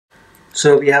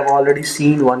So we have already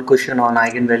seen one question on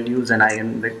eigenvalues and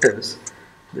eigenvectors.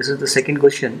 This is the second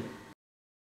question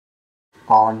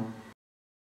on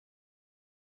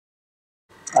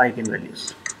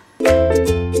eigenvalues.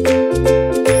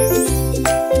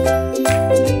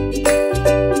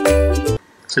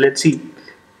 So let's see.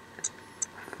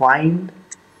 Find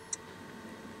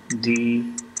the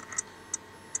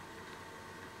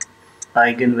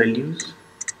eigenvalues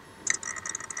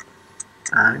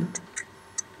and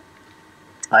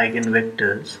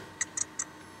eigenvectors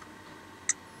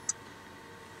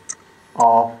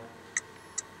of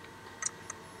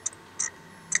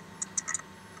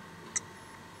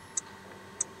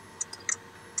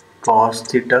cos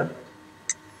theta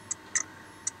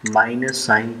minus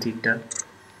sin theta,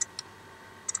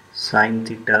 sin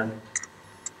theta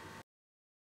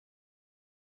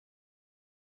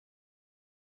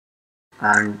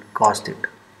and cos theta.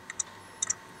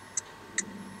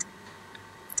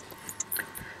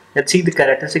 Let's see the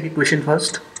characteristic equation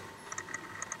first.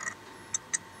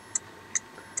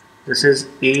 This is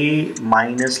a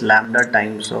minus lambda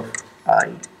times of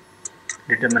I,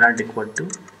 determinant equal to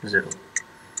 0.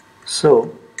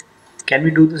 So can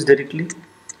we do this directly?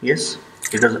 Yes,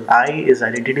 because I is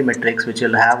identity matrix which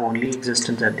will have only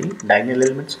existence at the diagonal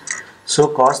elements. So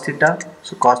cos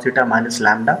theta minus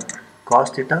lambda, cos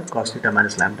theta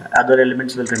minus lambda. Other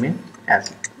elements will remain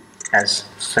as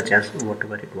such as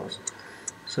whatever it was.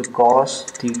 So cos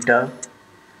theta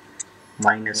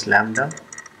minus lambda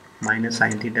minus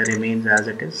sin theta remains as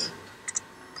it is,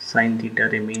 sin theta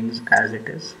remains as it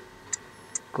is,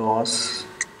 cos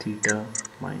theta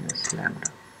minus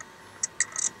lambda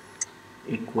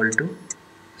equal to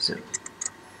 0.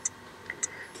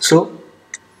 So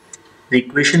the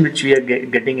equation which we are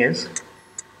getting is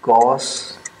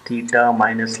cos theta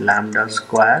minus lambda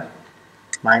square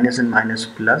minus and minus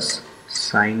plus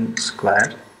sine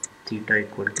square theta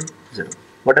equal to 0.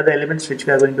 What are the elements which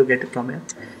we are going to get from here?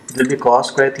 It will be cos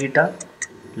square theta,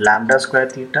 lambda square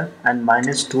theta and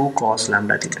minus 2 cos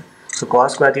lambda theta. So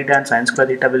cos square theta and sin square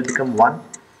theta will become 1.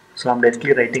 So I am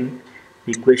directly writing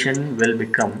the equation will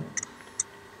become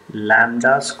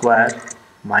lambda square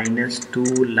minus 2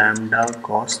 lambda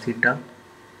cos theta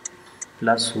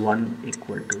plus 1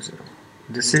 equal to 0.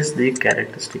 This is the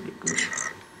characteristic equation.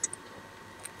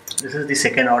 This is the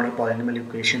second order polynomial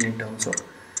equation in terms of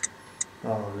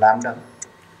lambda.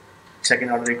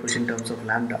 Second order equation in terms of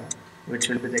lambda, which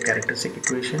will be the characteristic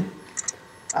equation,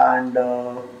 and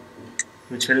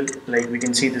which will, like we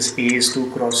can see, this A is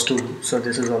 2 cross 2, so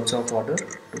this is also of order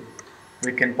 2.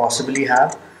 We can possibly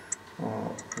have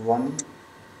one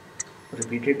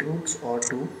repeated roots or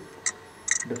two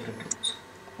different roots,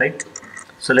 right?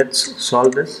 So let's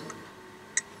solve this.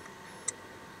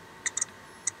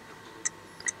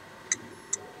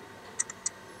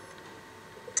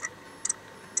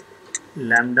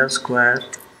 Lambda square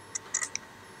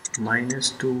minus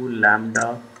 2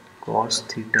 lambda cos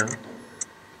theta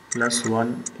plus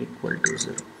 1 equal to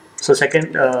 0. So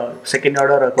second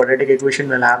order quadratic equation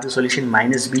will have the solution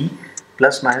minus b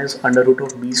plus minus under root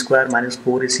of b square minus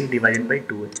 4ac divided by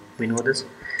 2a. We know this.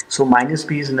 So minus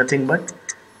b is nothing but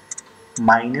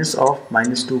minus of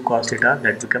minus 2 cos theta,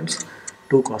 that becomes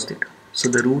 2 cos theta. So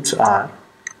the roots are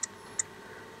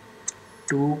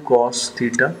 2 cos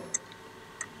theta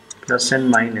plus and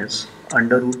minus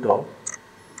under root of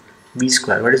b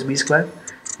square. What is b square?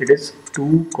 It is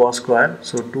 2 cos square,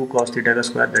 so 2 cos theta ka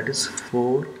square, that is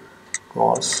 4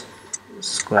 cos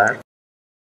square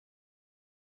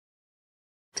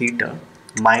theta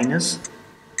minus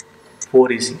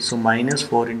 4ac, so minus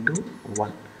 4 into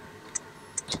 1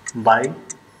 by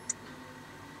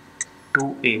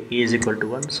 2a, a is equal to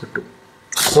 1, so 2.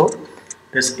 So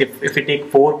this, if we take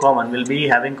 4 common, we'll be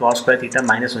having cos square theta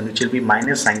minus 1, which will be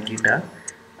minus sin theta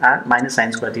and minus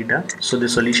sin square theta. So the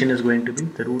solution is going to be,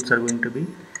 the roots are going to be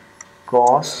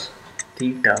cos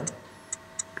theta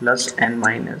plus n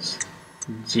minus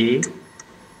j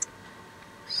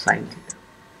sin theta.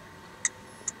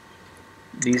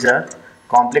 These are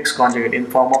complex conjugate. In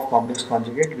form of complex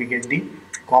conjugate, we get the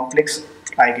complex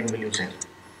eigenvalues here,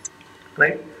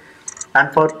 right?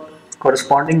 And for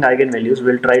corresponding eigenvalues,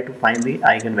 we'll try to find the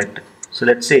eigenvector. So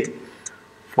let's say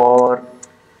for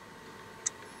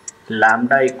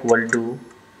lambda equal to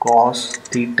cos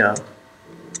theta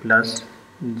plus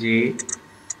j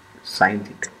sin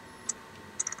theta.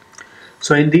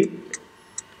 So in the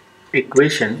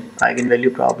equation,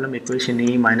 eigenvalue problem, equation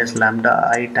A minus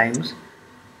lambda I times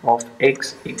of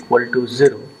x equal to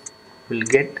 0 will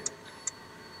get,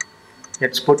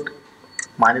 let's put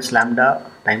minus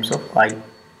lambda times of I,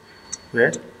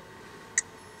 where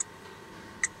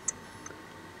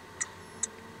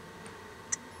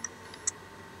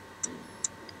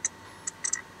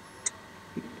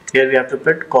Here we have to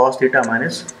put cos theta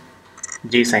minus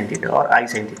j sin theta or I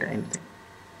sin theta, anything.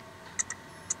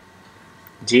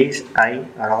 J, I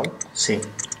are all same.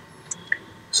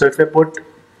 So if I put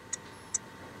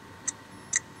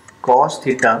cos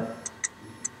theta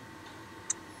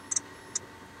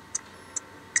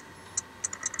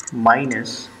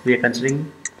minus, we are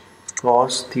considering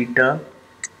cos theta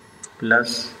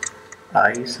plus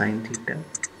I sin theta.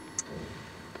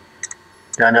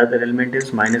 The another element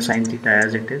is minus sin theta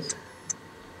as it is.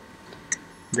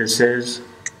 This is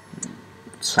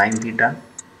sin theta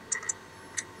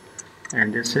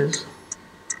and this is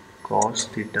cos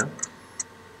theta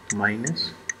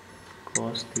minus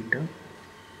cos theta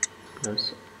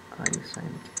plus I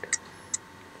sin theta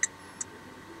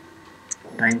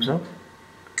times of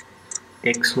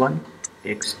x1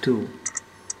 x2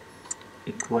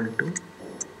 equal to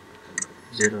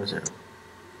 0 0.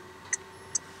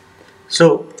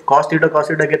 So cos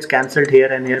theta gets cancelled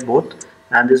here and here both,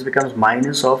 and this becomes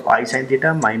minus of I sin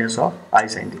theta minus of I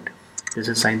sin theta. This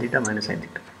is sin theta minus sin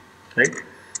theta, right?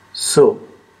 So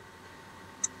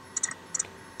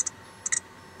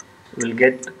we'll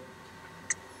get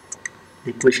the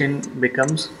equation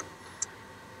becomes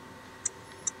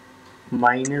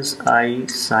minus I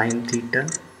sin theta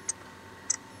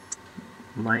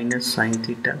minus sin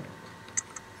theta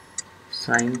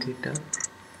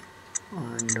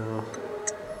and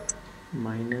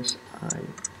minus I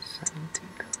sin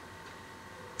theta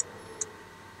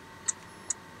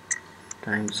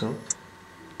times of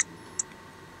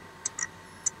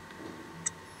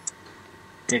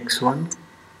x1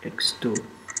 x2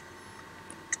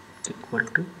 equal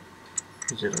to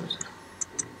 0 0.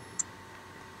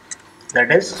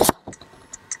 That is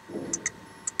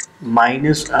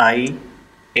minus I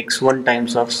x1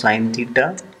 times of sin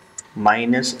theta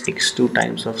minus x2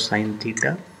 times of sin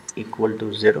theta equal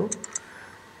to 0,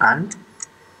 and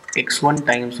x1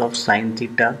 times of sin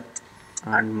theta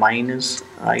and minus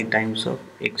I times of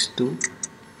x2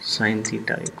 sin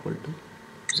theta equal to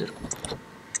 0.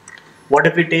 What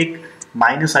if we take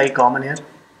minus I common here?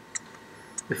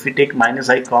 If we take minus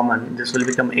I common, this will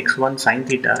become x1 sin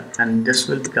theta and this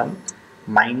will become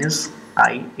minus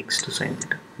I x2 sin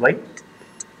theta. Why?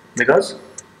 Because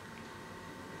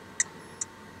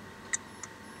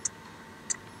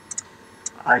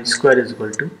I square is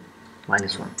equal to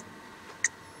minus 1,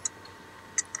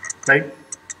 right?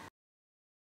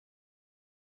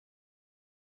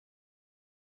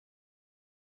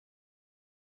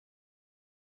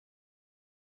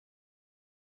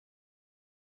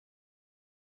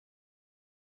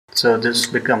 So this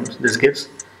gives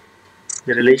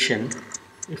the relation.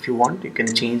 If you want, you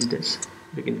can change this.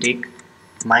 We can take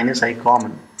minus I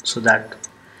common so that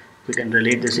we can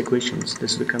relate these equations.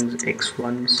 This becomes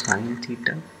x1 sin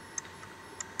theta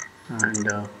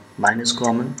and minus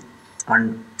common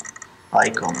and I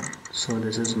common. So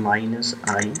this is minus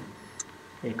I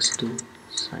x2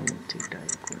 sin theta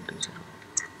equal to 0.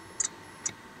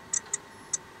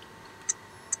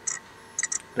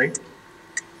 Right?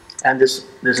 And this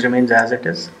remains as it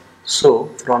is. So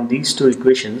from these two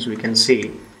equations we can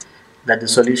say that the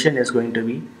solution is going to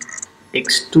be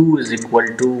x2 is equal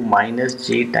to minus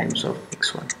j times of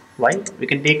x1. Why? We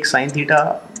can take sin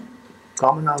theta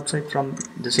common outside from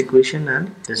this equation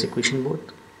and this equation both.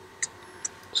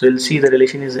 So you'll see the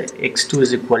relation is x2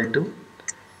 is equal to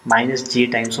minus j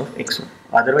times of x1.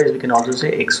 Otherwise we can also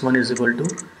say x1 is equal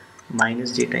to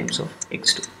minus j times of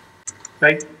x2,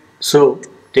 right? So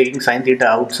taking sin theta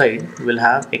outside, we'll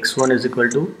have x1 is equal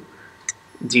to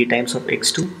j times of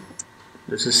x2.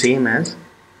 This is same as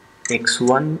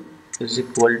x1 is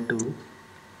equal to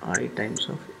I times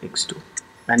of x2,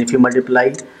 and if you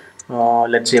multiply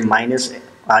let's say minus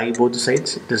I both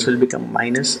sides, this will become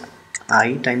minus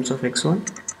I times of x1,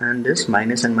 and this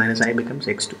minus and minus I becomes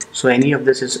x2. So any of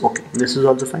this is okay. This is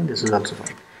also fine, this is also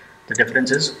fine. The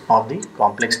difference is of the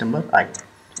complex number I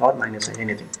or minus I,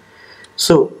 anything.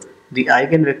 So the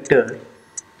eigenvector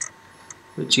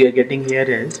which you are getting here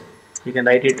is, you can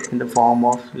write it in the form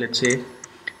of, let's say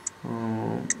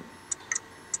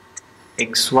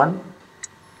x1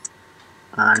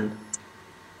 and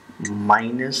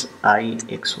minus I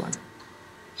x1.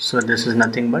 So this is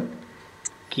nothing but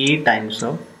k times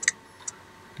of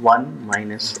 1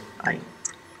 minus I.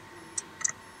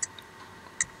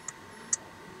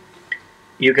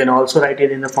 You can also write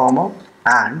it in the form of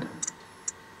and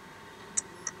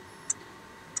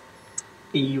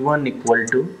E1 equal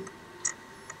to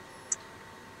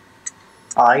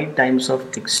I times of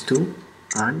x2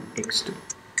 and x2.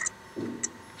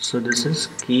 So this is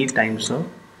k times of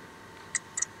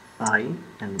I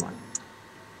and 1.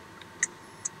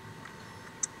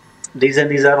 these and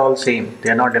these are all same, they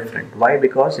are not different. Why?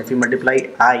 Because if you multiply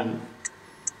I,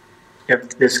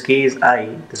 if this k is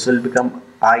I, this will become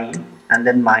I, and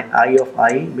then my I of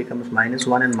I becomes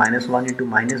 -1, and -1 into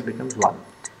minus becomes 1.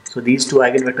 So these two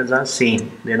eigenvectors are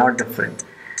same, they are not different.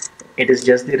 It is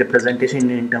just the representation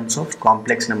in terms of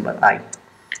complex number I.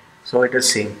 So it is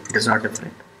same, it is not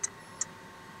different.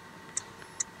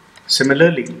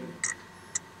 Similarly,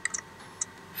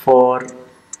 for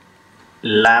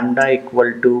lambda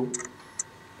equal to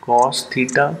cos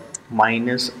theta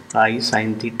minus I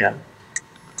sin theta,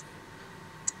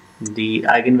 the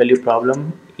eigenvalue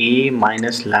problem A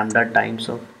minus lambda times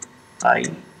of I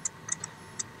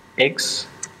x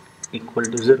equal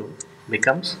to 0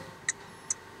 becomes,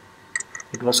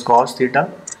 it was cos theta,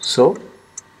 so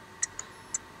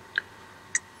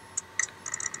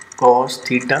cos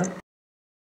theta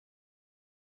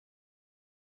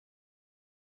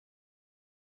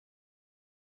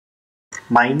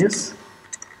minus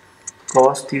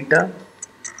cos theta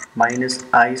minus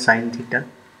I sin theta.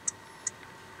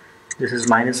 This is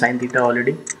minus sin theta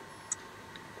already,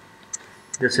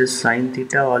 this is sin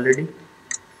theta already,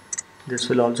 this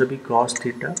will also be cos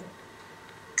theta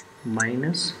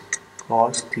minus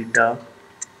cos theta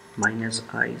minus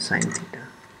I sin theta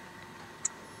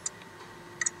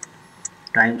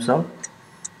times of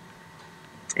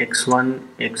x1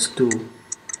 x2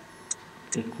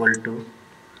 equal to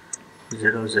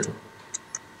 0 0.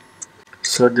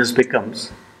 So this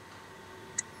becomes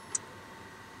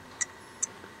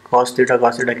cos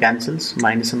theta cancels,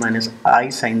 minus and minus I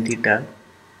sin theta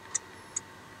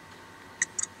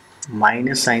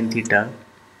minus sin theta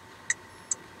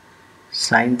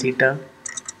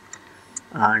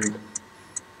and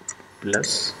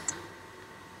plus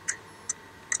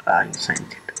I sin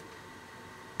theta.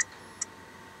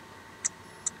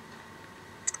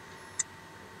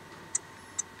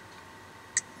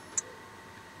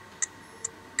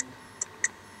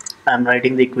 I am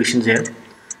writing the equations here.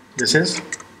 This is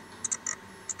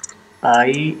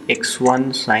I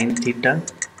x1 sin theta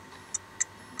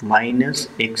minus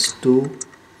x2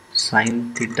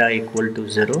 sin theta equal to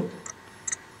 0,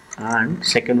 and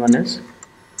second one is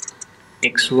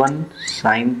x1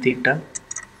 sin theta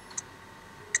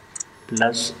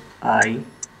plus I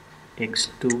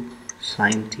x2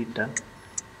 sin theta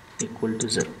equal to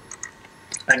 0.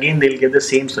 Again they'll get the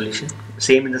same solution,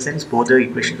 same in the sense both the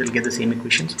equations will get the same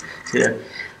equations. So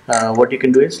what you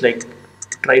can do is, like,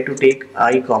 try to take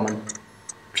I common,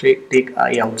 take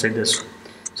I outside this,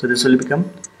 so this will become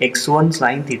x1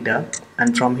 sin theta,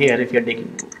 and from here if you are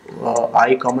taking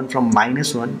I common from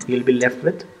 -1, you will be left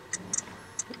with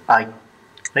I,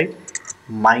 right?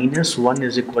 -1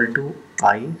 is equal to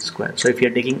I square. So if you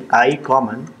are taking I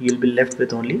common, you will be left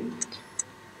with only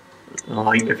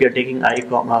if you are taking I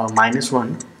 -1,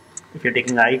 if you are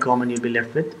taking I common, you will be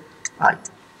left with I.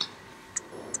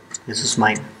 This is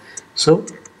mine. So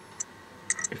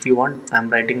if you want, I am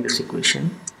writing this equation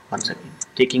once again.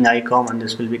 Taking I common,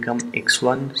 this will become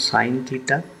x1 sin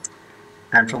theta,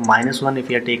 and from -1 if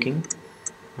you are taking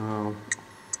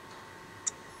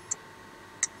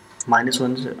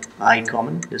 -1 I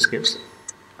common, this gives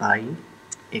I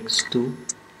x2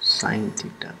 sin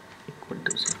theta equal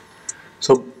to 0.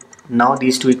 So now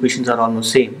these two equations are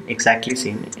almost same, exactly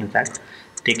same. In fact,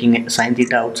 taking sin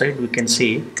theta outside, we can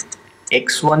say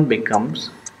x1 becomes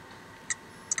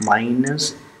minus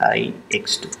I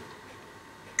x2.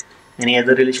 Any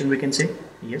other relation we can say?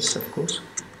 Yes, of course.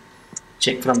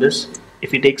 Check from this.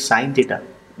 If we take sin theta,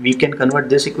 we can convert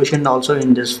this equation also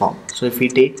in this form. So if we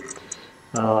take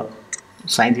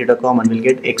sin theta common, we'll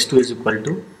get x2 is equal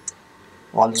to,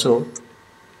 also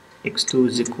x2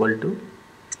 is equal to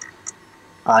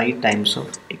I times of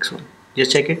x1.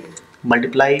 Just check it.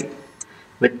 Multiply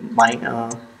with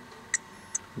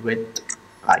with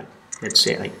I. Let's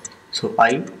say I. So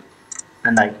I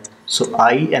and I. So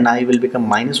I and I will become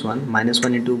 -1.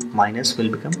 -1 into minus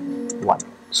will become 1.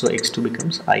 So x2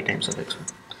 becomes I times of x1.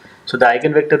 So the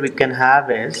eigenvector we can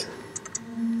have is,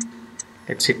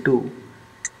 let's say 2.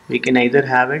 We can either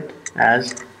have it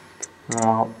as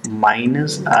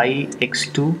minus I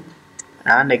x2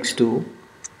 and x2,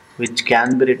 which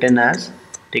can be written as,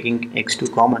 taking x2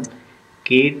 common,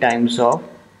 k times of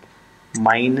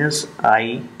minus I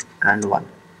and 1.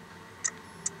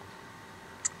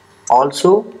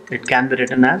 Also it can be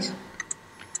written as,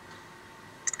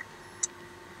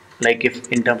 like, if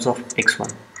in terms of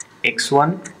x1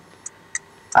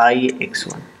 I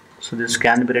x1, so this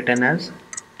can be written as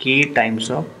k times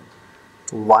of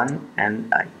 1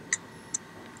 and I.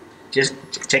 Just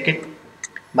check it.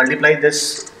 Multiply this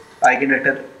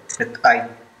eigenvector with I.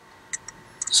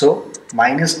 So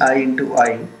minus I into I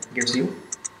gives you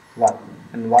 1,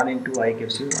 and 1 into I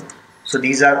gives you 1. So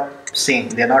these are same,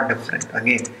 they are not different.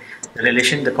 Again, the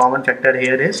relation, the common factor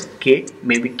here is k,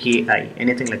 maybe ki,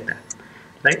 anything like that,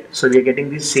 right? So we are getting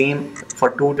the same for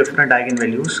two different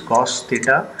eigenvalues, cos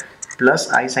theta plus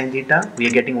I sin theta, we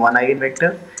are getting one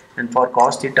eigenvector, and for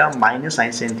cos theta minus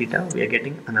I sin theta, we are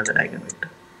getting another eigenvector,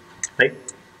 right?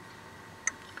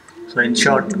 So in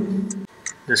short,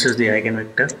 this is the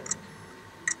eigenvector,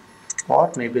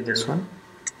 or maybe this one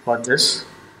for this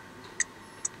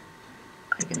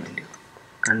eigenvalue,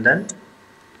 and then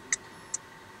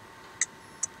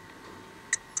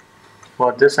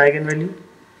for this eigenvalue,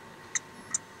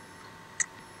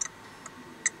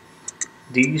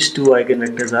 these two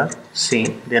eigenvectors are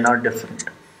same, they are not different.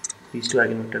 These two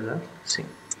eigenvectors are same.